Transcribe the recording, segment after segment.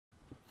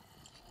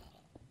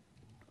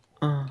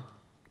Uh,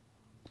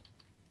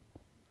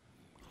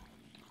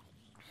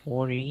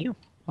 what are you?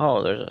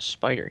 Oh, there's a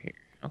spider here.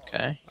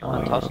 Okay. You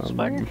want to tussle,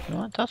 spider? You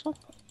want to tussle?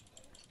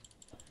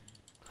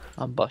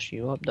 I'll bust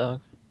you up,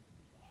 dog.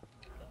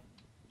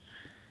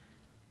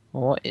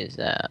 What is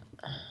that?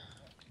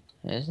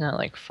 Isn't that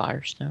like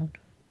Firestone?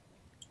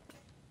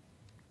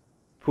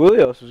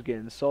 Julios was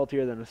getting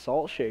saltier than a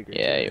salt shaker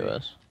Yeah, he today.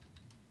 was.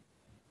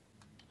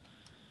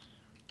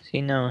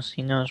 He knows.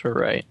 He knows we're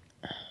right.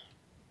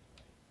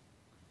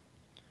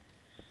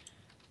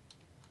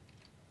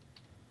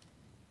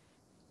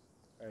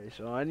 Alright,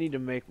 so I need to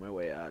make my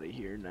way out of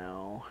here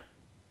now.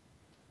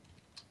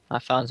 I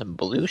found some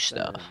blue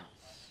stuff. Since...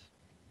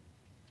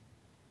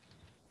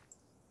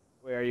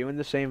 Wait, are you in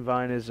the same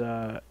vine as,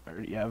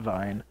 yeah,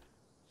 vine.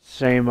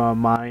 Same,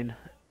 mine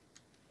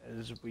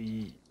as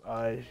we,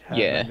 have been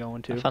Yeah,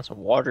 going I to? found some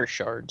water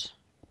shards.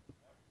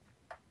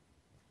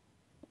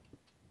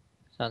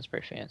 Sounds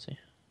pretty fancy.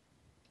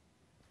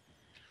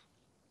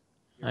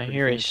 You're I pretty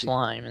hear a fancy.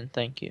 slime, and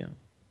thank you.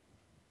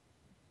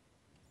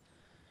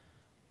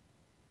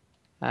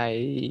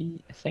 I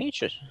think it's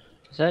just.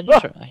 Is that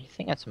just? Ah! I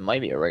think that's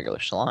might be a regular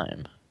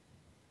slime.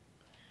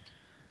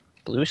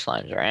 Blue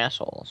slimes are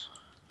assholes.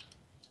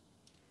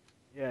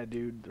 Yeah,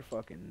 dude, they're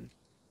fucking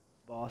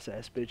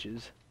boss-ass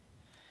bitches.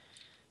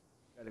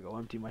 Gotta go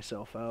empty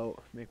myself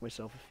out, make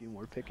myself a few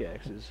more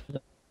pickaxes.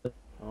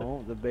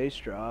 Oh, the base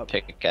drop.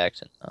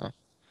 Pickaxe.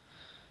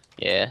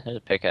 Yeah, there's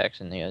a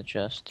pickaxe in the other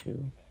chest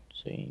too,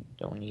 so you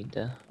don't need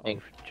to make.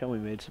 Oh, Chummy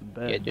made some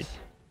Yeah, dude. beds.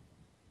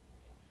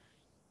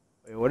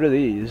 Wait, what are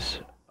these?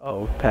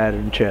 Oh,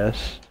 pattern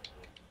chests.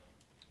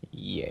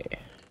 Yeah.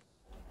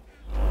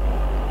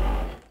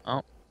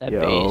 Oh, that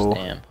base, Yo.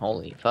 damn.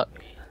 Holy fuck.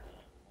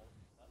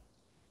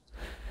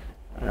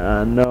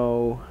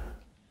 No.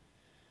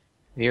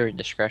 Viewer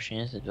discretion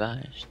is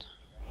advised.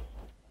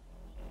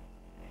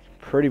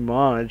 Pretty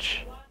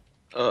much.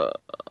 Uh.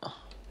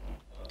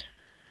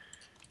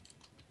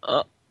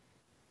 Uh.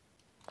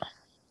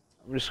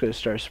 I'm just gonna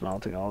start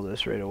smelting all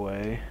this right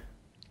away.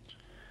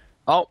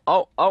 Oh,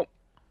 oh, oh.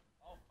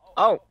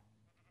 Oh!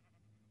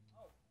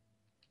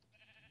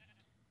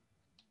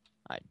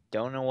 I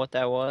don't know what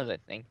that was. I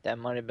think that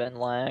might have been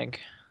lag.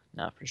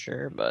 Not for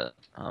sure, but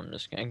I'm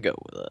just gonna go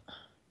with it.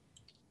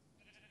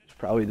 It's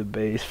probably the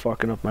base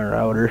fucking up my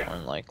router.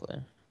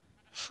 Unlikely.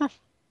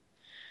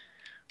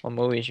 What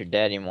movie is your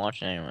daddy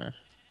watching anyway?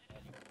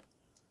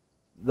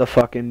 The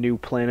fucking new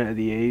Planet of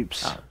the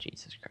Apes. Oh,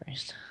 Jesus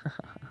Christ.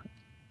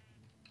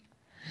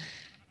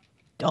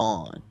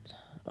 Dawn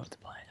of the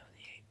Planet of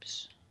the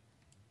Apes.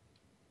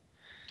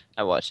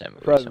 I watched that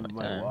movie so Probably many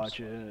might times. watch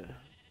it.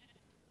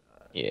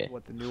 Yeah.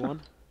 What, the new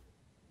one?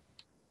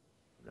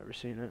 Never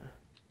seen it.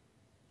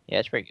 Yeah,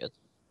 it's pretty good.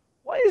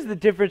 What is the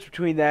difference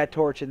between that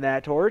torch and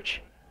that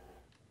torch?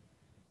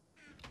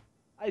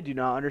 I do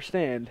not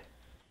understand.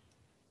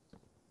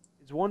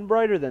 Is one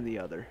brighter than the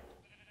other?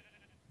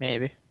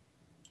 Maybe.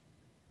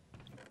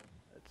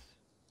 That's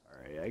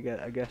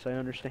alright. I guess I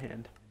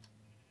understand.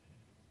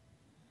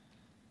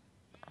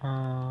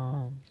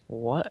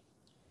 What?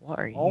 What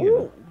are you?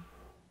 Oh,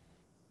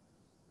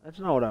 that's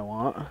not what I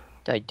want.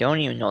 I don't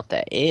even know what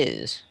that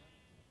is.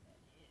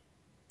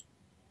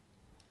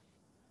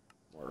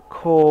 More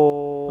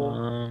coal.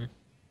 Um,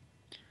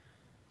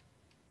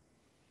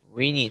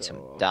 we need some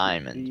So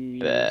diamonds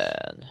these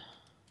bad.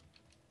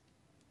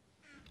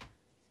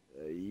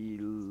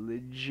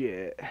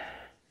 legit.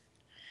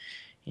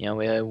 You know,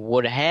 we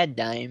would have had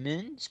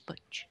diamonds, but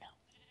you know,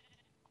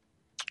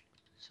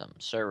 some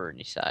server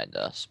decided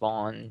to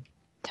spawn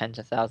tens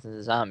of thousands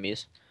of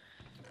zombies.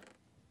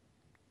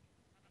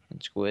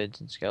 And squids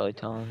and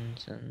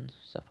skeletons and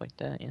stuff like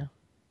that, you know?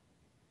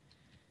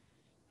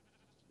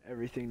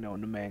 Everything known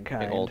to Big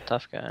mankind. old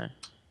tough guy.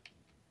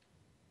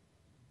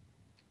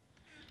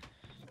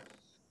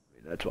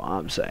 That's what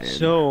I'm saying.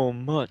 So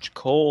much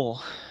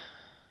coal.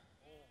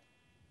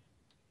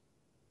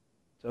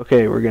 It's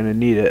okay, we're gonna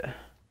need it.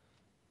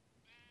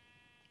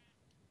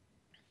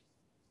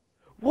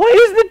 What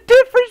is the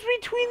difference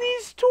between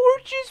these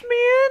torches,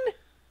 man?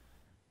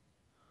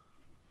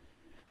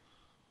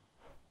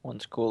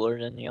 One's cooler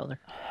than the other.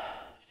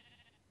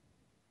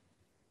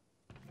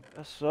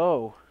 Guess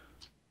so.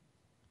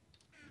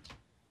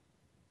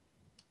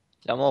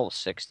 I'm level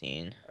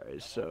 16.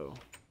 Alright, so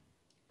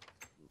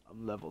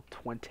I'm level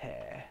 20.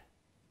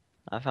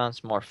 I found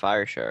some more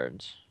fire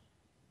shards.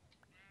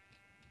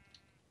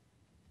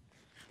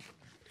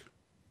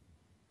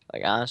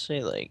 Like,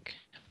 honestly, like,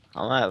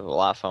 I'm gonna have a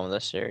lot of fun with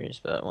this series,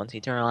 but once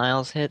Eternal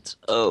Isles hits,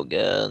 oh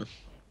god.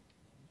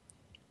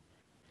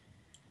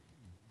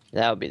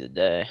 That would be the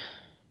day.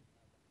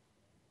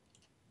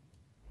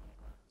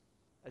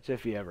 That's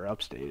if he ever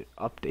updates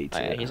Oh, yeah,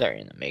 it. he's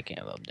already in the making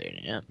of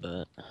updating it,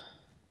 but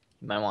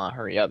you might want to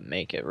hurry up and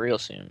make it real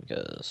soon,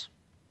 because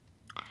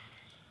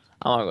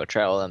I want to go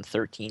travel them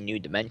 13 new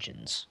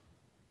dimensions.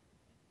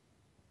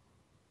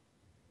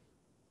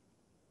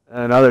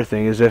 Another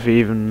thing is if he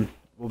even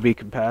will be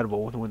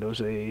compatible with Windows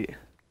 8.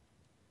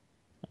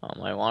 I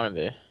might want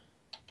to be.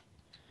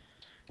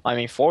 I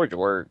mean, Forge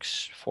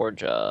works.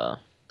 Forge,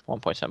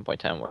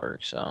 1.7.10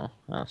 works, so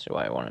I don't see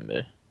why I wouldn't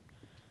be.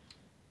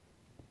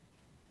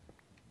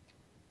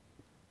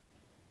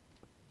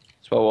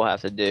 So what we'll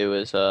have to do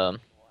is we'll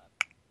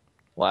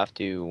have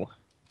to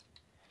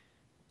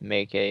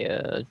make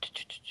a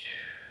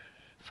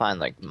find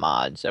like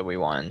mods that we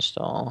want to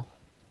install.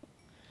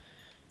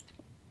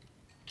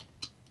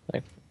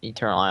 Like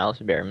Eternal Isles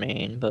would be our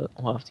main, but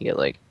we'll have to get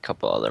like a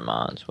couple other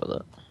mods with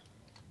it.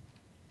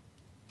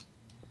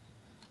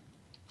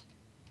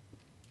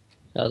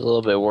 I was a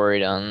little bit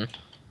worried on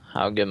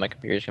how good my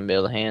computer's gonna be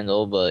able to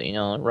handle, but you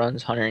know, it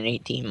runs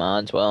 118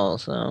 mods well,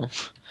 so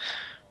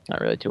not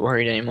really too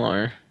worried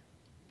anymore.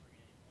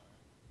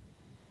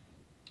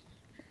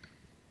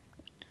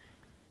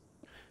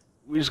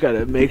 We just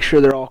gotta make sure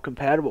they're all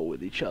compatible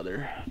with each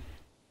other.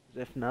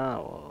 If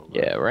not, well,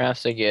 Yeah, we're gonna have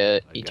to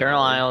get my Eternal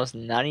God. Isles,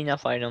 not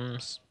enough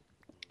items,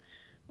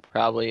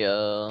 probably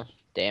a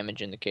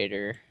damage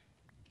indicator,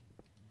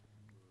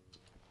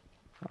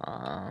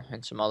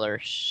 and some other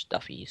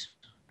stuffies.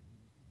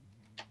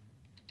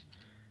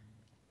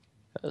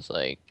 Cause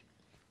like,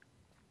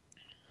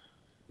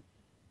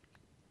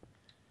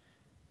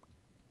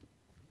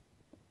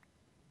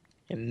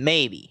 and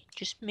maybe,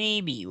 just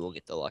maybe, we'll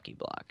get the lucky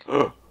block.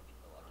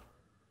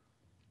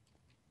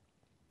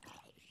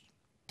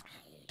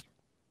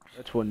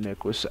 That's what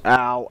Nick was.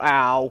 Ow!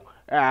 Ow!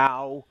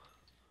 Ow!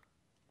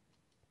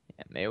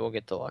 Yeah, maybe we'll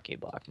get the lucky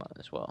block mod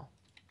as well.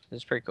 This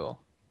is pretty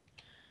cool.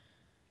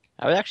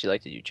 I would actually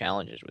like to do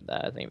challenges with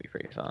that. I think it'd be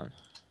pretty fun.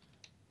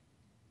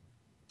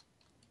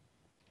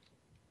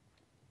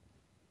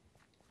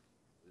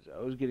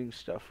 I was getting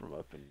stuff from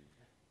up in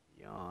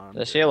yonder.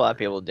 I see a lot of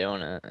people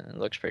doing it, and it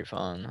looks pretty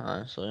fun,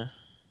 honestly.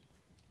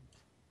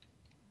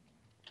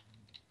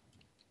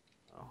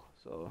 Oh,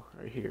 so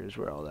right here is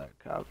where all that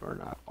copper,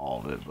 not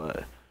all of it,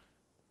 but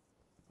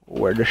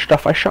where the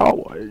stuff I saw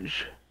was.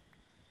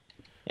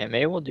 Yeah,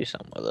 maybe we'll do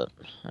something with it.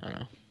 I don't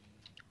know.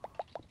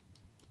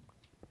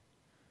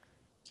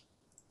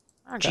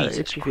 I got Jesus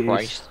itchy face.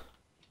 Christ.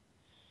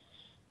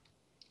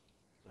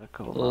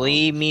 Echo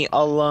Leave Mountains. me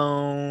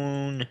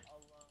alone.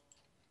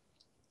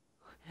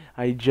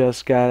 I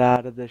just got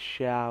out of the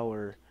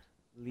shower.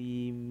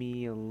 Leave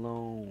me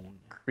alone.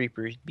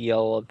 Creepers be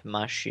all up in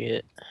my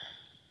shit.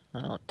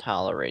 I don't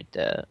tolerate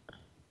that.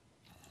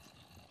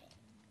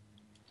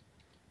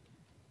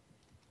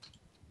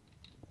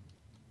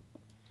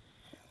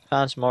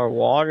 Found some more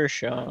water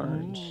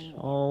shards.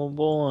 Oh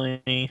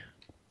boy. I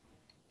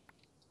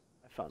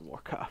found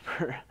more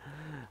copper.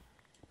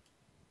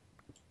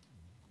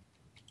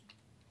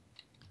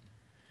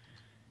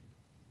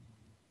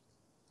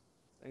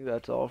 I think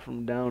that's all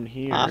from down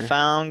here. I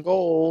found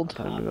gold.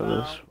 Time to go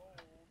this.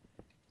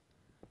 I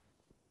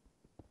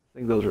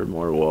think those are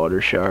more water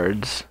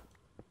shards.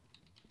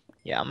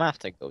 Yeah, I'm gonna have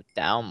to go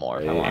down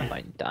more if I want Yeah. to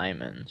find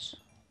diamonds.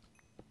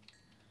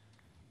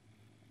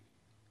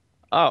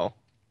 Oh.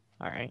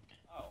 Alright.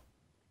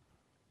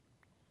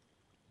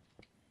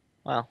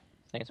 Well,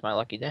 I think it's my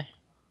lucky day.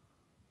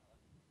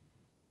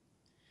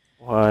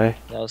 Why?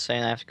 I was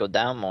saying I have to go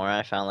down more.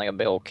 I found like a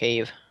big old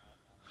cave.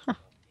 Huh.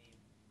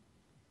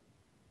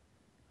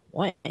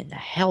 What in the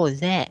hell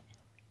is that?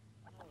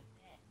 I'm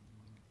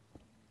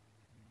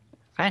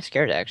kind of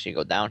scared to actually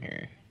go down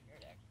here.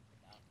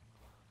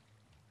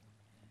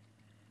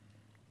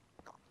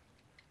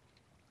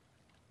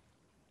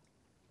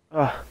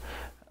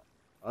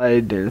 I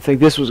didn't think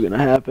this was gonna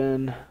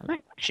happen. I'm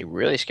actually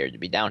really scared to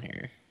be down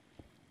here.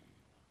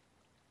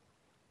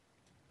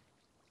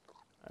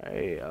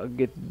 Alright, I'll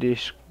get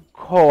this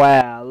coal.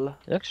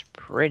 It looks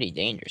pretty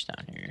dangerous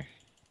down here.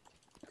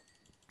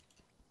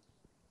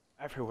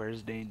 Everywhere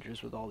is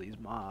dangerous with all these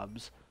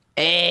mobs.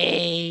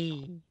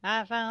 Hey!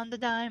 I found the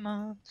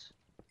diamonds.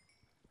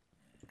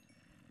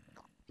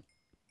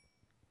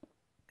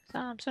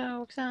 I'm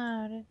so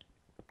excited.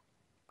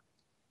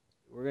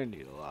 We're gonna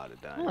need a lot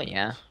of diamonds. Oh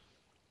yeah.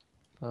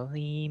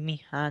 Believe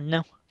me, I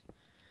know.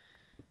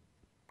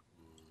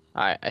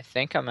 Alright, I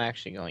think I'm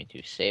actually going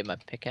to save my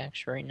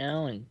pickaxe right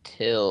now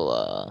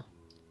until,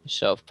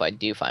 so if I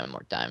do find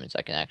more diamonds,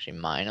 I can actually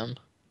mine them.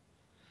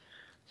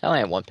 So I only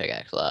have one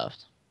pickaxe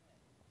left.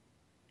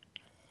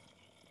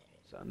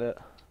 Sound it.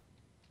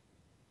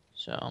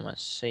 So I'm gonna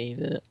save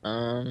it.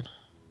 Boop.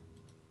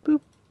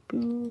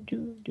 Boo,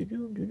 doo, doo, doo,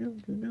 doo,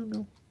 doo, doo, doo,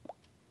 doo.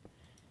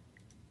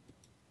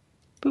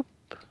 Boop.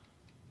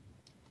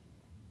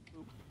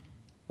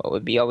 What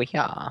would be over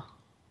here?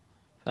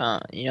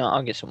 You know,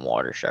 I'll get some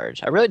water shards.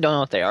 I really don't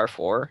know what they are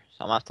for, so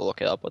I'm gonna have to look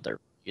it up what they're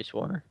used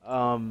for.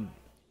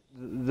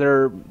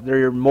 They're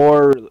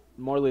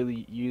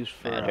morely used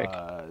for Magic.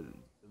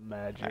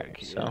 magic. Alright,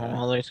 Yeah. so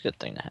well, it's a good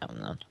thing to have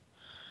them then.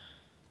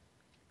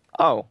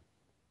 Oh.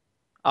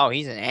 Oh,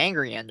 he's an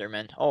angry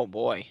Enderman. Oh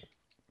boy.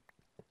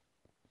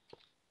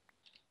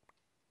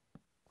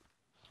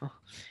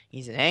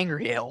 He's an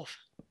angry elf.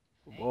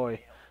 Oh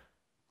boy,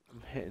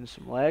 I'm hitting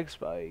some lag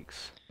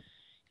spikes.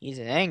 He's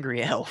an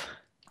angry elf.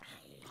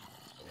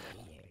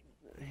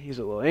 He's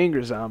a little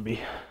angry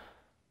zombie.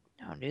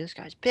 Oh, dude, this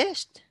guy's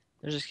pissed.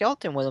 There's a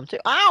skeleton with him too.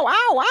 Ow!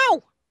 Ow!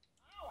 Ow!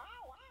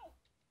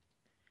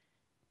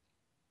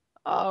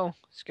 Oh,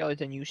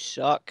 skeleton, you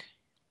suck.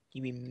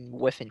 You be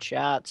whiffing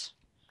shots.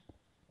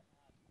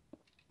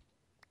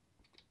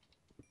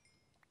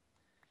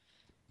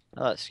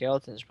 Oh, that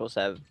skeleton's supposed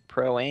to have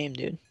pro aim,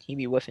 dude. He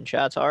be whiffing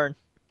shots hard.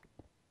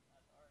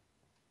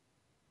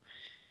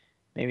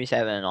 Maybe he's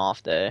having an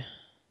off day.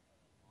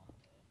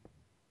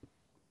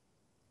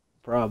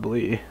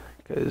 Probably,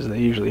 because they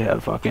usually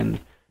have fucking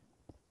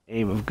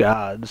aim of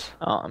gods.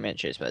 Oh, I'm getting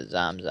chased by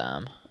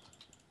Zam.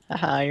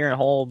 Haha, you're in a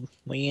hole.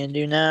 What you gonna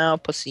do now,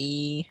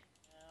 pussy?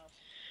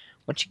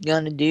 What you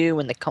gonna do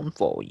when they come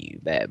for you,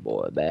 bad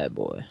boy, bad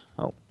boy?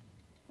 Oh,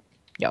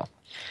 yo.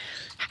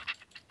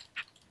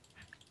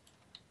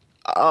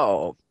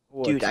 Oh,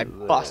 dude, What's I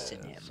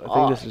busted him this? I think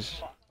up. this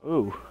is.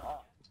 Ooh,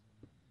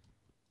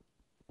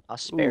 I'll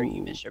spare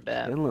you, ooh, Mr.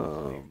 Bat.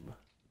 kill him.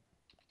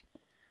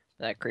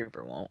 That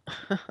creeper won't.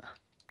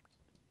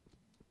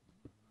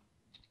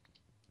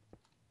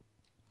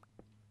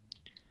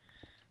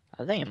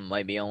 I think it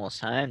might be almost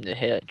time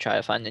to try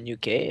to find a new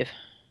cave.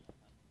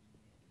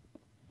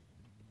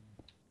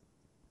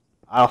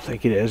 I don't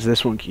think it is.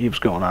 This one keeps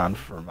going on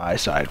for my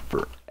side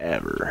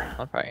forever.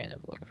 I'll probably end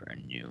up looking for a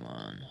new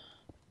one.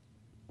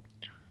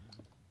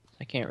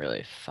 I can't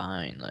really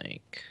find,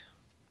 like...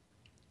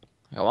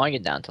 I want to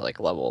get down to, like,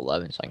 level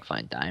 11 so I can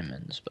find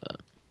diamonds,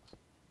 but...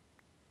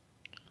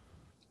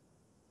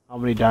 How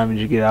many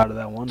diamonds you get out of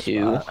that one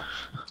 2. spot?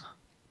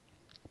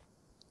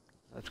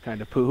 That's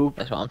kind of poop.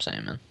 That's what I'm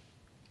saying, man.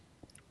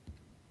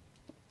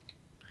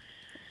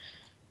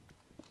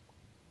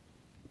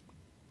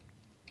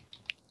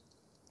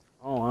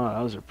 Oh wow,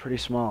 that was a pretty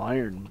small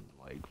iron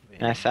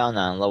And I found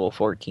that on level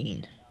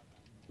 14.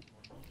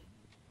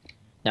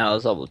 Now it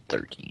was level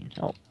 13.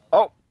 Oh.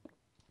 Oh!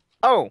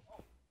 Oh!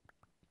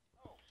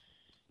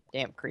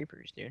 Damn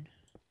creepers, dude.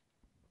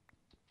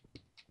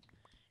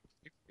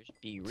 Creepers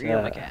be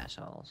real like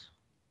assholes.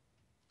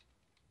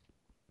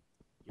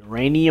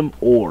 Uranium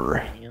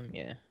ore.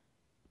 Yeah.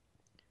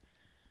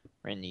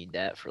 We're gonna need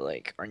that for,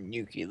 like, our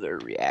nuclear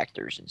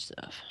reactors and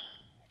stuff.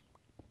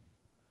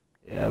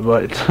 Yeah,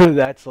 but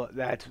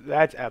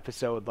that's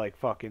episode like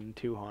fucking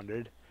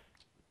 200.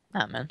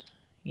 Nah, man.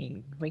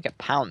 We could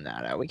pound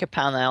that out. We could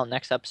pound that out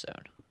next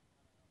episode.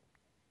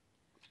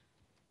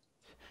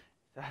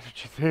 That's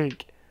what you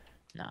think.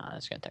 Nah,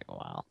 that's gonna take a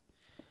while.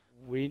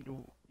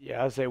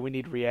 Yeah, I'd say we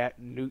need we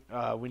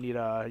need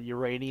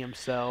uranium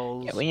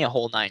cells. Yeah, we need a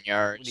whole 9 We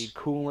yards. need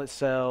coolant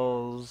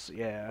cells.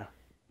 Yeah.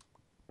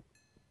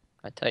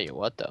 I tell you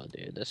what, though,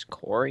 dude, this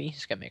quarry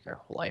is gonna make our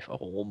life a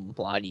whole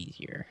lot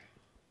easier.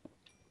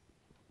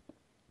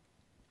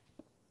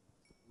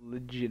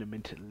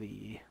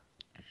 Legitimately.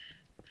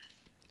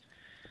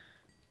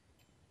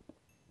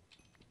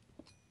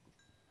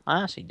 I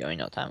honestly don't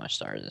know what time I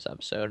started this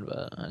episode,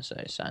 but I say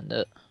I signed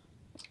it.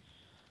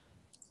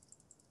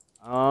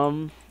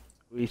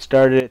 We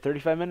started it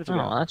 35 minutes Oh,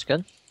 ago. well, that's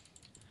good.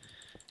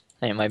 I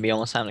think it might be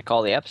almost time to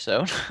call the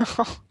episode.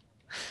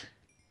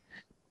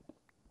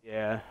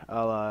 Yeah,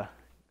 I'll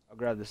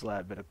grab this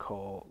last bit of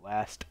coal.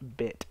 Last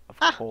bit of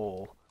Ah.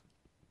 coal.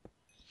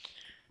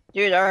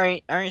 Dude,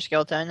 alright,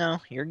 skeleton, I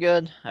know. You're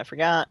good. I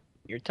forgot.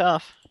 You're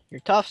tough. You're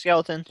tough,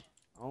 skeleton.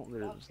 Oh,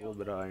 there's a little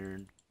bit of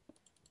iron.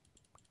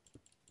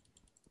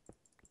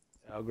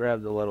 I'll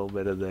grab the little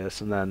bit of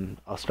this, and then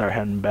I'll start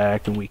heading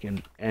back, and we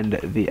can end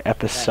the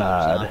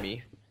episode.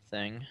 Zombie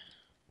thing.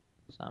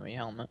 Zombie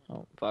helmet.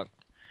 Oh, fuck.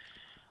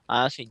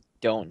 I honestly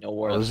don't know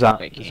where the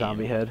fuck I came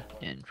zombie head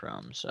in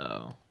from,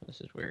 so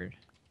this is weird.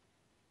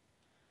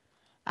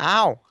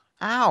 Ow!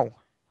 Ow!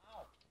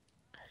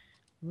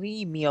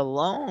 Leave me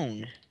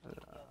alone.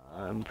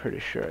 I'm pretty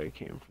sure I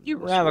came from.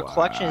 You have a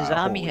collection of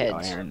zombie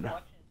heads. Iron.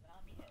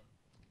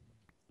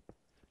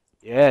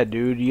 Yeah,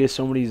 dude, you get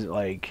so many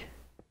like.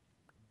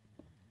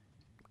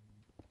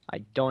 I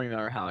don't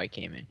remember how I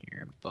came in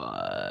here,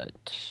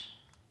 but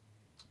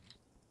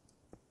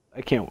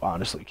I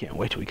honestly can't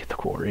wait till we get the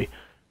quarry.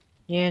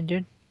 yeah,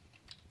 dude.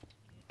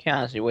 Can't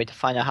honestly wait to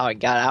find out how I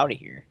got out of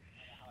here.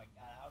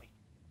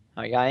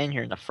 How I got in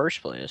here in the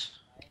first place.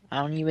 I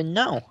don't even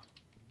know.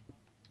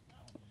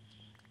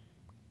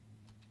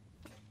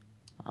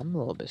 I'm a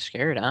little bit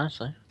scared,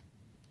 honestly.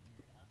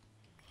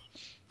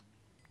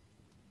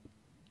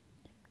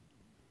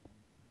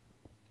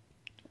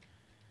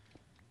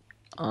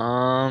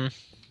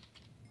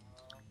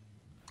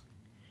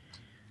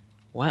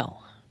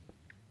 Well.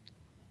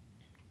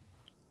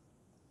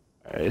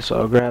 Alright, so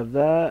I'll grab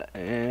that,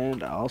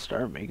 and I'll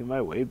start making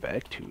my way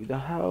back to the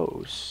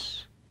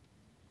house.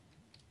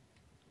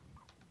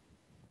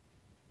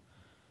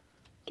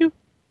 Do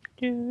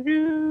do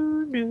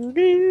do do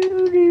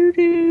do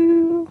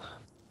do.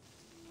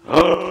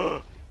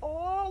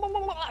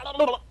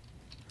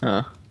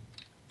 Huh.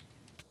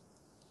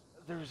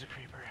 There was a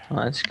creeper. Oh,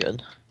 that's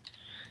good.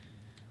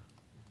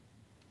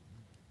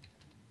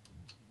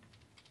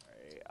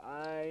 Alright,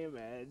 I am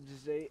at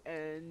the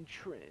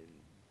entrance.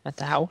 At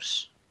the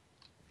house?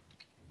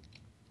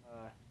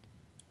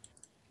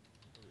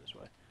 This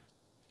way.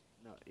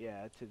 No,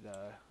 yeah, to the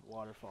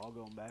waterfall,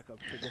 going back up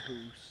to the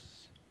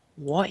house.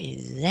 What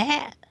is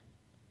that?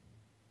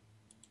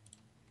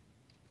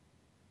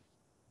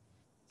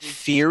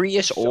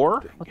 Furious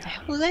ore? something. What the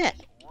hell is that?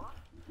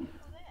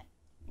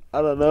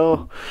 I don't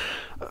know.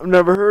 I've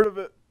never heard of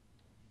it.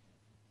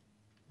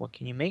 What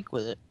can you make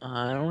with it?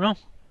 I don't know.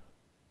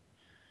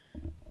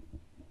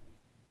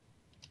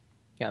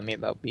 Got me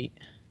about beat.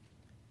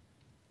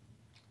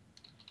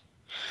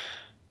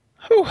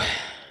 Whew.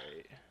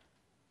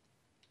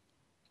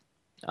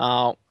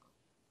 Oh,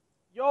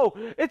 Yo,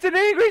 it's an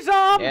angry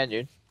zombie! yeah,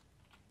 dude.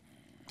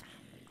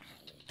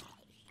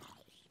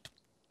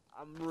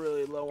 I'm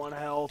really low on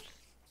health.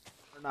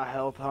 Or not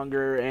health,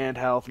 hunger, and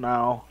health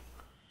now.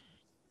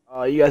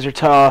 You guys are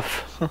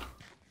tough.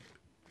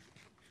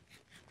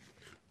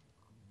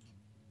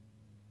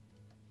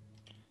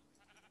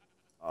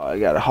 Oh, I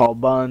gotta haul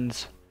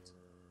buns.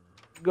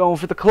 Going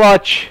for the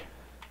clutch.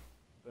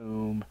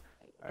 Boom.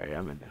 Alright,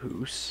 I'm in the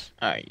hoose.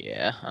 Alright,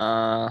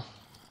 yeah.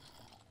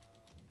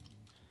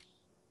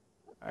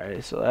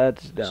 Alright, so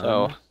that's done.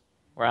 So,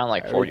 we're on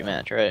like 40 Alright.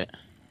 minutes, right?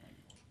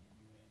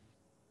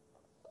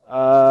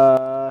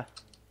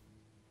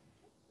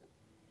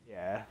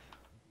 Yeah.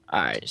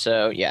 Alright,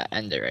 so, yeah,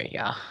 end it right,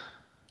 yeah.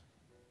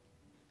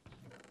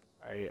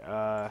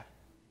 Alright,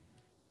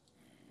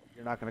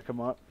 you're not gonna come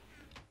up?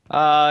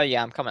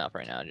 Yeah, I'm coming up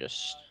right now,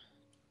 just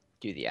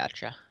do the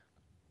outro.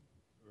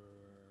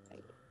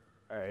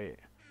 Alright.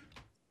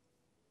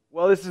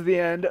 Well, this is the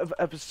end of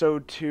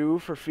episode 2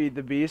 for Feed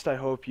the Beast. I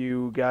hope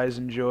you guys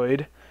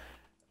enjoyed.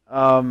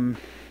 Comment,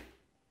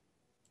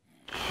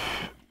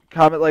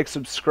 like,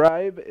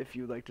 subscribe if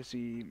you'd like to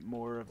see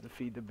more of the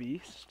Feed the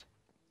Beast.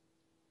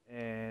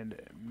 And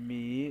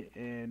me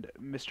and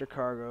Mr.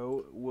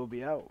 Cargo will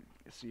be out.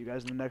 See you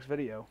guys in the next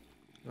video.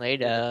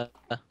 Later.